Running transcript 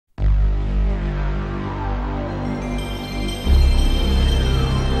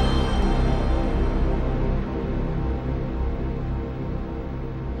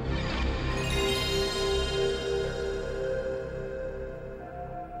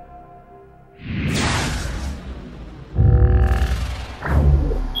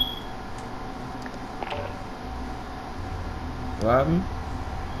What happened?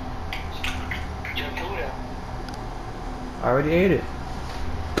 Your Buddha. I already ate it.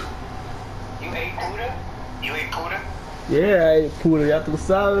 You ate Buddha? You ate Buddha? Yeah, I ate poodle. Y'all too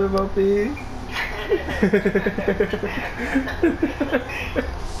sour, my pig.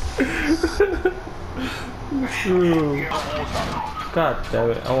 God damn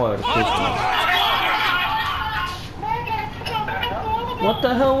it, I wanted to push him. What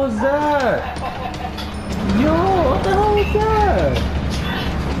the hell was that? Yo, what the hell was that?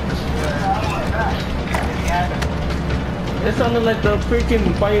 It sounded like the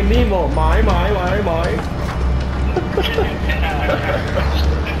freaking Finding Nemo. My.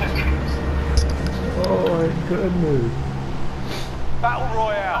 Oh my goodness. Battle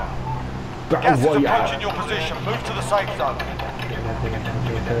Royale. Battle Gas is Royale. approaching your position. Move to the safe zone.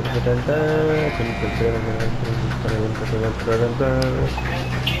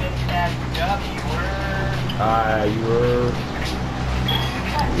 You were.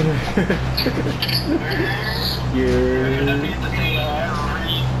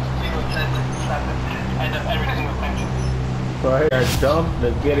 Right, I jumped to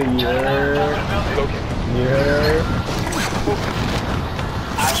get a year.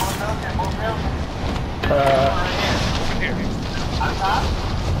 On top?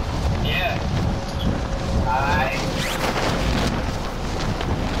 Yeah.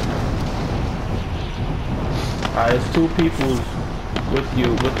 Alright, it's 2 people with you,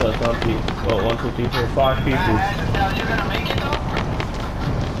 with us, Auntie. Oh, 1, 2, 3, 4, 5 people. You gonna make it though?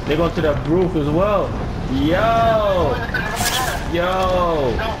 They're going to that roof as well. Yo! Yo!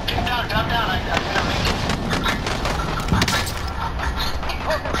 No, get down, drop down. I'm gonna make it.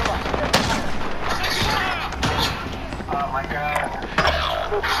 Oh my god.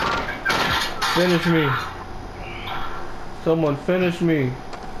 Finish me. Someone finish me.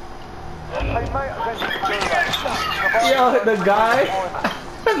 Yo, the guy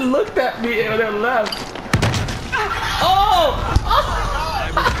looked at me and then left. Oh!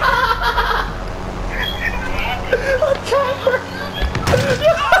 A chopper!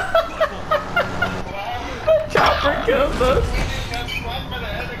 A chopper killed us.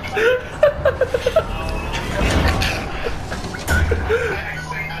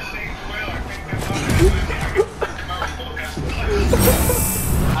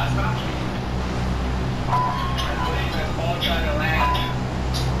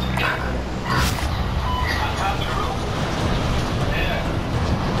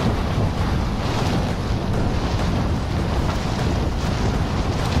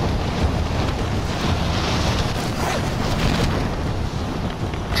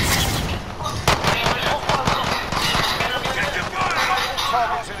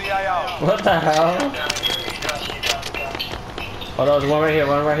 What the hell? Oh, there's one right here,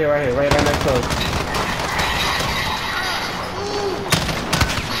 right next to us.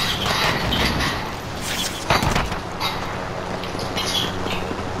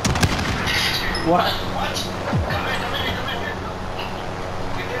 What?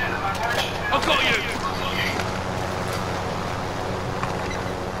 I've got you.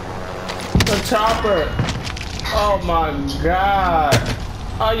 The chopper! Oh my god!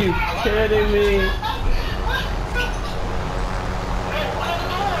 Are you kidding me?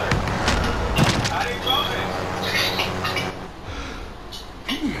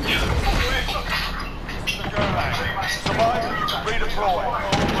 Survive, you can redeploy.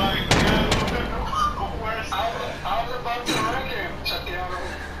 I was about to run him, Santiago.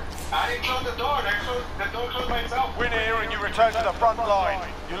 I didn't close the door. The door closed by itself. Win here and you return to the front line.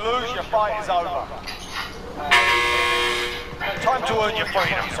 You lose, your fight is over. Time to earn your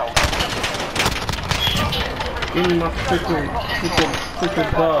freedom, soldier. Give me my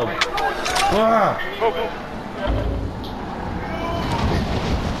freaking bug. Ah!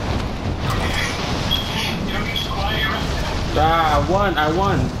 Ah, I won.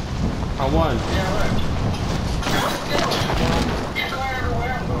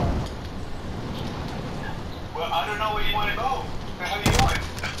 Well, I don't know where you want to go. Where do you want?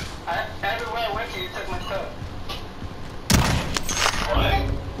 Everywhere I went to, you took my stuff. What?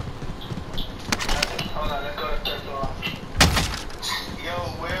 Hold on, let's go to the third floor. Yo,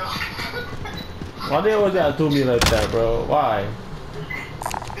 Will. Why they always gotta do me like that, bro? Why?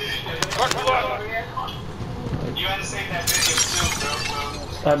 You had to save that video too,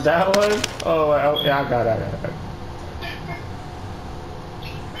 bro. That one? Oh, yeah, I got it.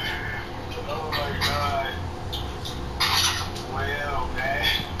 Oh my god. Well, man.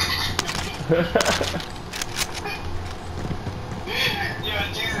 Yo,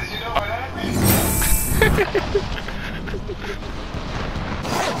 Jesus, you know what happened?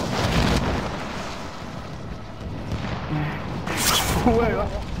 Wait,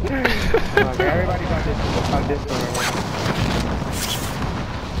 okay, everybody got this door.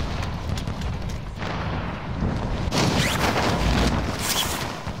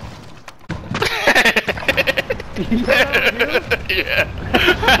 Yeah.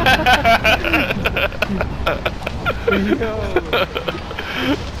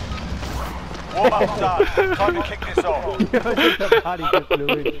 Warm up's done. Time to kick this off. Body just flew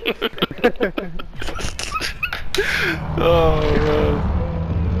in. Oh man.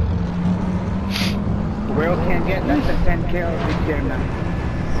 Will can't get less than 10 kills this game now.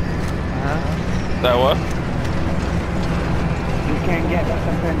 That what? You can't get less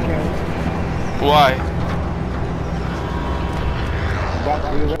than 10 kills. Why? But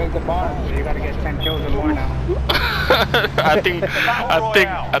you raise the bar, so you gotta get 10 kills or more now. I think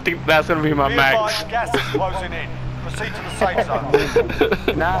that's gonna be my Be max. advised, gas is closing in. Proceed to the safe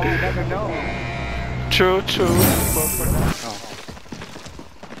zone. Now you never know. True.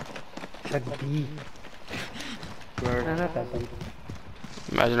 That's deep. No, not that deep.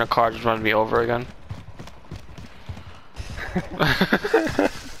 Imagine a car just running me over again.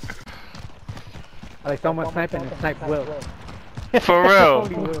 Like someone sniping and snipe Will. For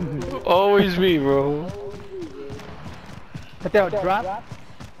real. Always me, bro. But they'll drop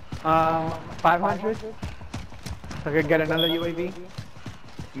 500. I could get another UAV.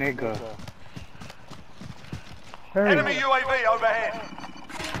 Nigga. Hurry. Enemy UAV overhead.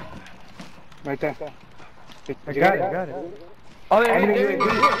 Right there. I got it. Oh, there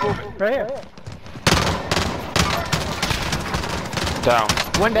UAV. Right here. Down.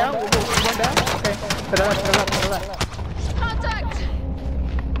 One down. Okay. To the left. Contact!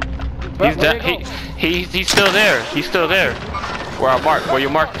 He's he's still there. He's still there. Where you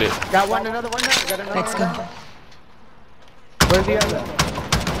marked it. Got another one down. Let's go. Where's the other?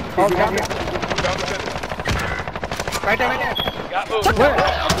 Oh, got it. Right there. Got moved. Where?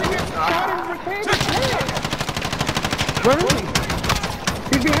 Where is he?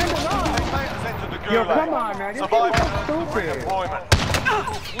 He's behind the wall. Yo, come on, man. This Survival. is so stupid. Redeployment.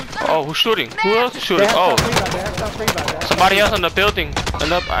 Oh, who's shooting? Who else is shooting? Oh, somebody else in the building. In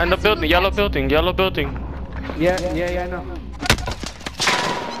the building. Yellow building. Yeah, I know.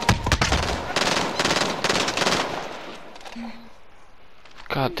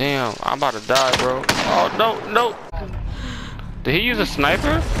 God damn, I'm about to die, bro. Oh no. Did he use a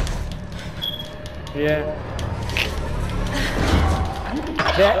sniper? Yeah.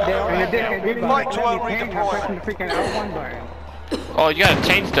 Fight to redeploy. Oh, you gotta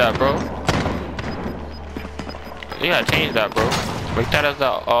change that, bro. Make that as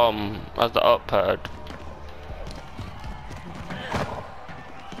the up pad.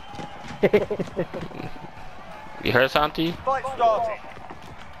 You heard, Santi? Fight starting.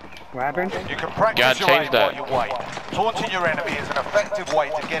 What happened? You can practice Gotta your change aim that. while you wait. Taunting your enemy is an effective way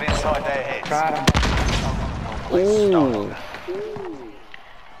to get inside their heads. Got him. Ooh.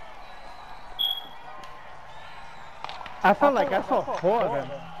 I felt like I saw 4 of them.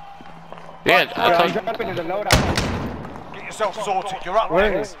 Yeah, I I'm told you. jumping in the loadout. Get yourself sorted. You're up Where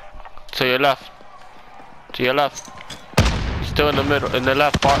next. is To your left. He's still in the middle, in the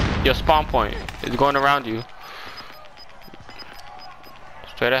left part. Your spawn point is going around you.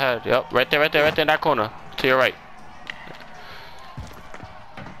 Straight ahead. Yep, right there in that corner. To your right.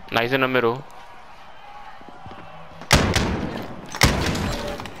 Now he's in the middle.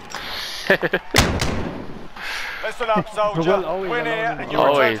 Listen up, soldier. Win here and you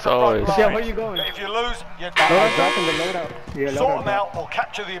Always, return to the front always. line. Yeah, where you going? But if you lose, you're I'm done. dropping the loadout. Yeah, Sort them loadout. out or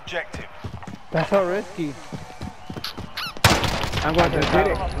capture the objective. That's so risky. I'm going to get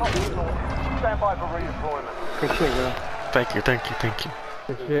it. Stand by for redeployment. Good shit, bro. Thank you.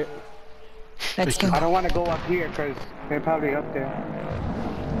 Good shit. Let's go. I don't want to go up here because they're probably up there.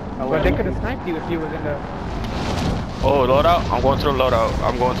 But they could have sniped you if you was in the... Oh, loadout? I'm going to the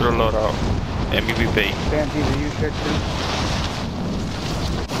loadout. MVP bait. Damn, Jesus, you should too.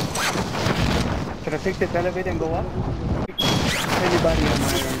 Should I take this elevator and go up? Anybody in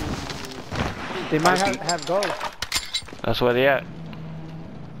my room. They might have ghosts. That's where they at.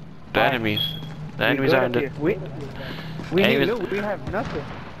 The enemies. The enemies are in the... We need Enemies- loot. We have nothing.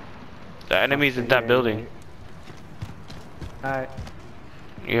 The enemies in that building. Alright.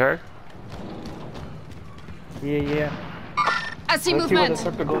 You heard? Yeah. I see Let's see where the movement.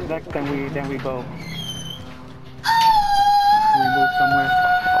 circle goes next, then we go. We move somewhere.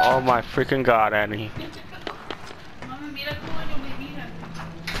 Oh my freaking god, Annie.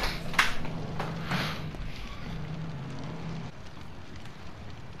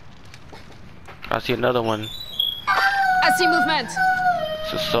 I see another one. I see movement.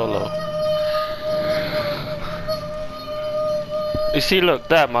 It's a solo. You see, look,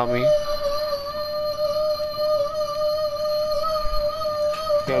 that, mommy.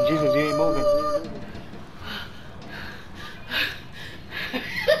 Yo, Jesus, you ain't moving. I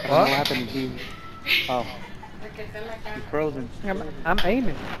don't know what happened to Jesus. Oh. He's frozen. I'm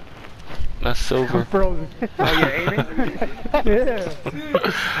aiming. That's silver. I'm frozen. Oh, you're aiming? Yeah.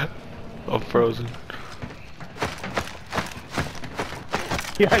 I'm frozen.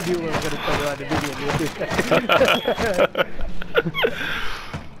 Yeah, I knew we were gonna talk about the video.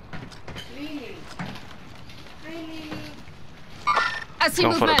 I see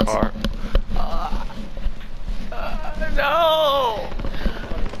Going for the movement. car. No!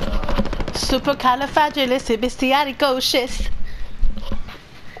 Supercalifragilisticexpialidocious.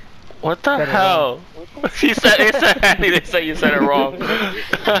 What the hell? She said it said Annie, they said you said it wrong. I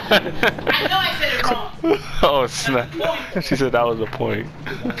know I said it wrong. Oh snap. She said that was the point.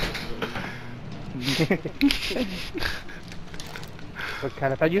 What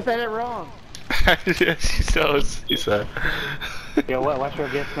kind of? You said it wrong. Yeah, she said. Yo, what? Watch her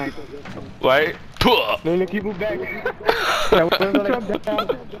get sniped. Right? No, keep moving back. Yeah, we're gonna come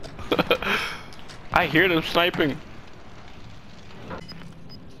down. I hear them sniping.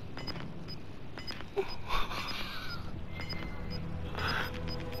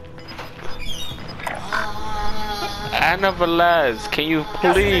 Anna Velez, can you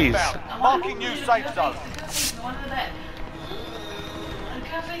please? Marking new safe zone. The one in the back.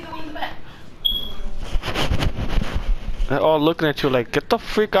 Can I say the one in the back? They're all looking at you like, get the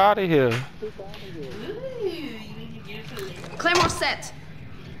freak out of here. Claymore set.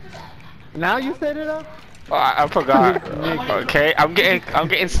 Now you set it up? Oh, I forgot. Okay, I'm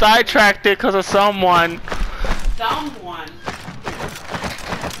getting sidetracked because of someone. Someone.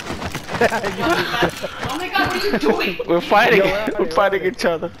 Oh my god, what are you doing? We're fighting. We're fighting each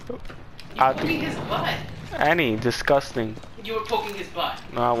other. You're poking his butt. Annie, disgusting. You were poking his butt.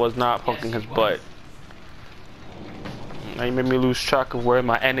 No, I was not poking his butt. Now you made me lose track of where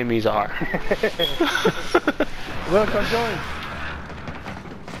my enemies are. Will, come join.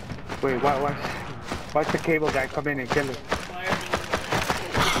 Wait, watch the cable guy come in and kill him.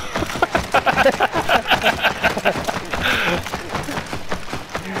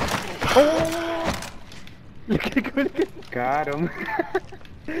 Oh! Got him.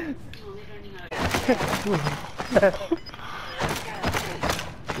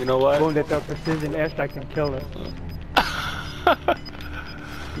 You know what? Boom, that's a precision airstrike can kill him.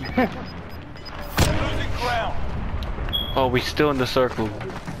 Losing ground. Oh, we still in the circle.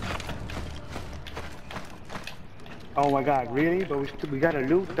 Oh my god, really? But we gotta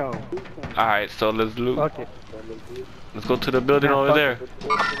loot though. Alright, so let's loot. Okay. Let's go to the building Now, over there.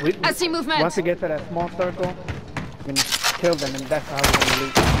 I see movement. Once we get to that small circle, we're gonna kill them and that's how we're gonna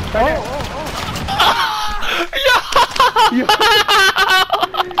loot.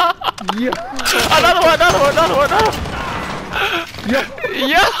 Another one.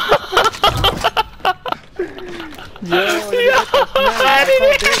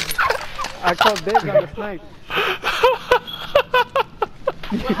 I called big on the snipe.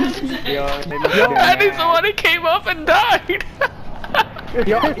 Annie's the one that came up and died.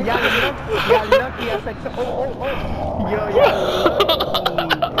 Yo, lucky. I was like, oh.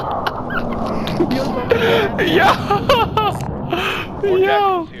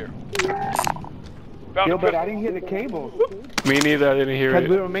 Yo, but I didn't hear the cable. Me neither, I didn't hear Because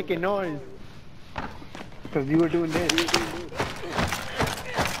we it. were making noise. Because you were doing this.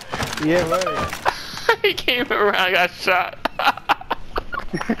 Yeah, right. He came around, got shot.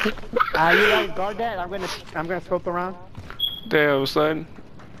 You guys guard that. I'm gonna scope around. Damn, son.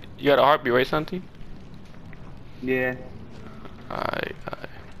 You got a heartbeat, right, Santi? Yeah. Alright.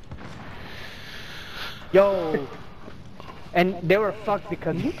 Yo. And they were fucked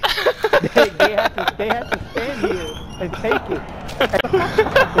because they had to stand here and take it.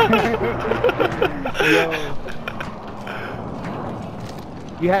 Yo.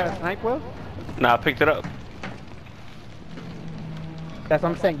 You had a snipe, Will? Nah, I picked it up. That's what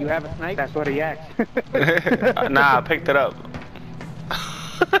I'm saying. You have a snipe? That's what he asked. Nah, I picked it up.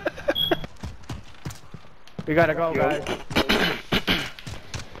 We gotta go, guys.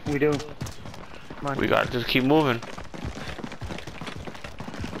 We do. Come on. We gotta just keep moving.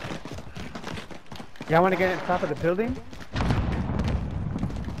 Y'all wanna get on top of the building?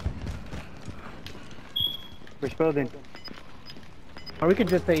 Which building? Or we could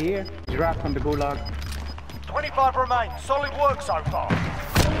just stay here. Drop from the gulag. 25 remain. Solid work so far.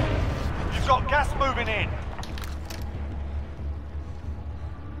 You've got gas moving in.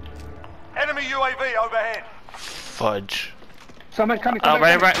 Enemy UAV overhead. Fudge. Someone coming. Oh,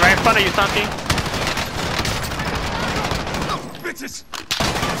 right in front of you, Santi. this.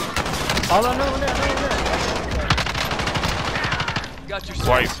 Oh no, no, no. Got your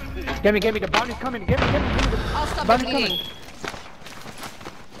Wipe. Give me, the bounty's coming. Give me the I'll stop the bounty's bleeding.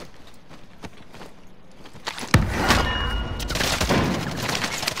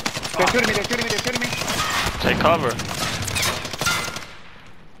 coming. They're shooting me. Take cover.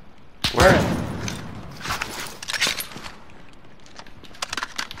 Where?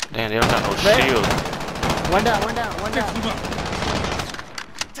 Damn, they don't got no shield. One down.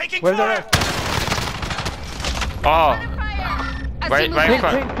 taking Where's the fire. rest? Oh, I see right in movement.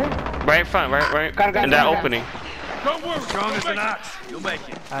 front. Ping. Right in front, right Got in that it. opening. Don't worry. Strong as an ox. You'll make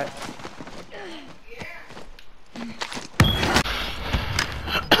it. Alright.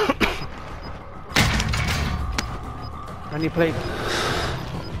 I need plates.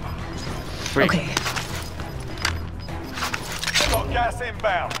 Freak. Got gas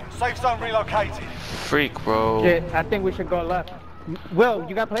inbound. Safe zone relocated. Freak, bro. Shit, I think we should go left. Will,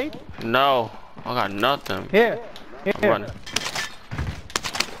 you got plates? No, I got nothing. Here. Run.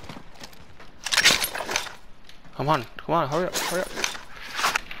 Come on, hurry up.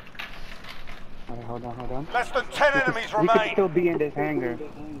 Alright, hold on. Less than 10 enemies We could remain. still be in this hangar.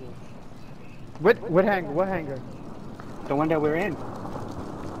 What hangar? What hangar? The one that we're in.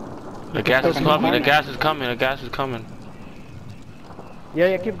 The gas is coming. The gas is coming.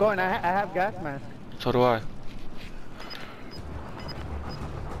 Yeah, keep going. I have gas mask. So do I.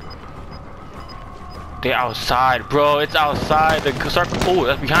 They outside, bro. It's outside the circle. Oh,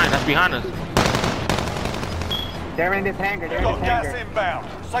 that's behind us. They're in this hangar. Got gas inbound.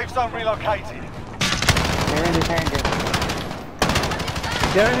 Safe zone relocated. They're in this hangar.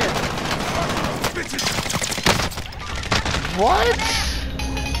 They're in here. What?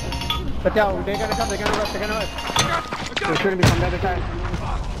 But no, they're gonna come. They're gonna rush. They're shooting me from the other side.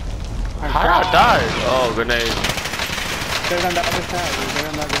 How did I die? Oh, grenade. They're on the other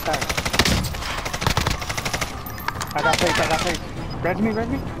side. I got plates. Res me.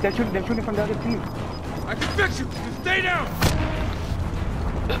 They're shooting from the other team. I can fix you. Stay down.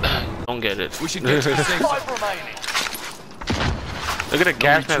 Don't get it. We should get to the safe. 5 remaining. Look at the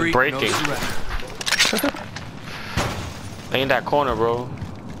gas mask breaking. They in that corner, bro.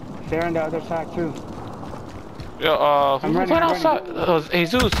 They're on the other side too. Yo, who's running, playing I'm outside?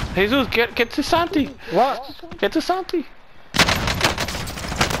 Jesus, get to Santi. What? Get to Santi.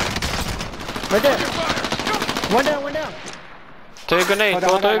 Right there. One down. Throw your grenade,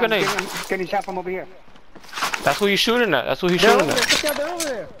 Hold throw your on. grenade. I'm getting shot from over here. That's who you shooting at. They're over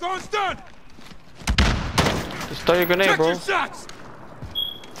there. Throwing stun. Just throw your grenade, bro. shots.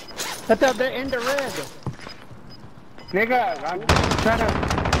 I thought they're in the red. Nigga, I'm trying to...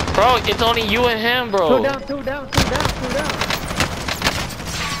 Bro, it's only you and him, bro. Two down.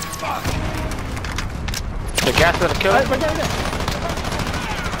 The gas gonna kill him. Right there.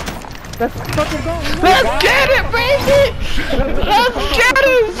 Let's fucking go. Let's get it, baby! Let's get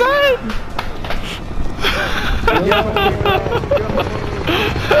it, son!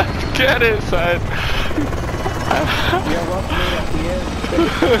 Let's get it, son!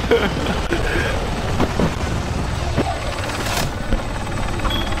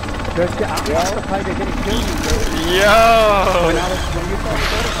 I'm surprised they didn't kill me, bro. Yo! When you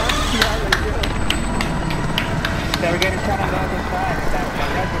started they were getting shot on the other side. That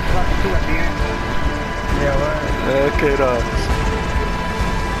red was fucking too at the end. Yeah, what? Okay, though.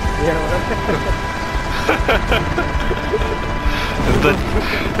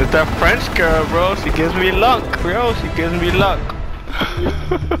 It's that French girl, bro. She gives me luck, bro. She gives me luck.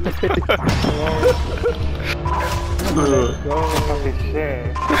 Fucking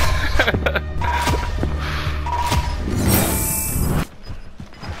shit.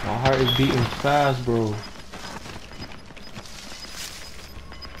 My heart is beating fast, bro.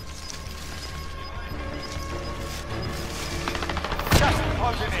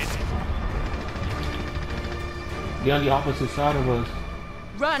 They're on the opposite side of us.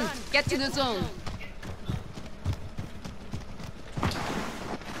 Run! Get to the zone.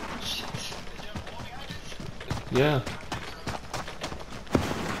 Yeah.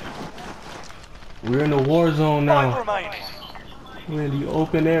 We're in the war zone 5 now. remaining. We're in the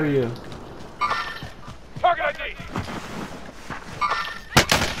open area. Target ID.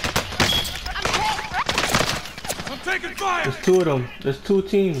 I'm taking fire. There's two of them. There's two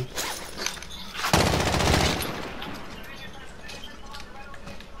teams.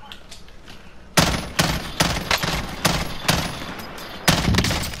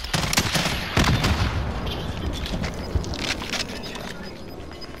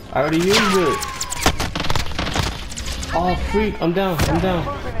 I already used it. Oh, freak. I'm down.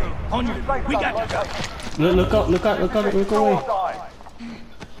 On you. We got you. Look out, look away. Die.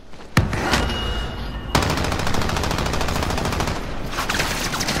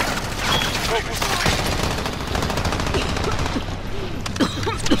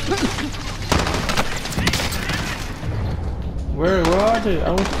 Where are they? I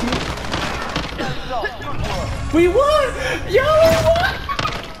was here. Good work. We won! Yo, we won!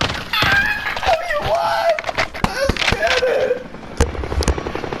 We won! Let's get it!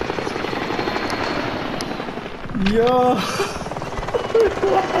 Yo! We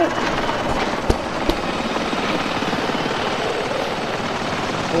won!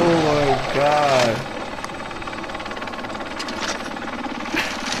 Oh my god!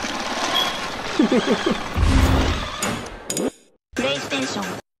 PlayStation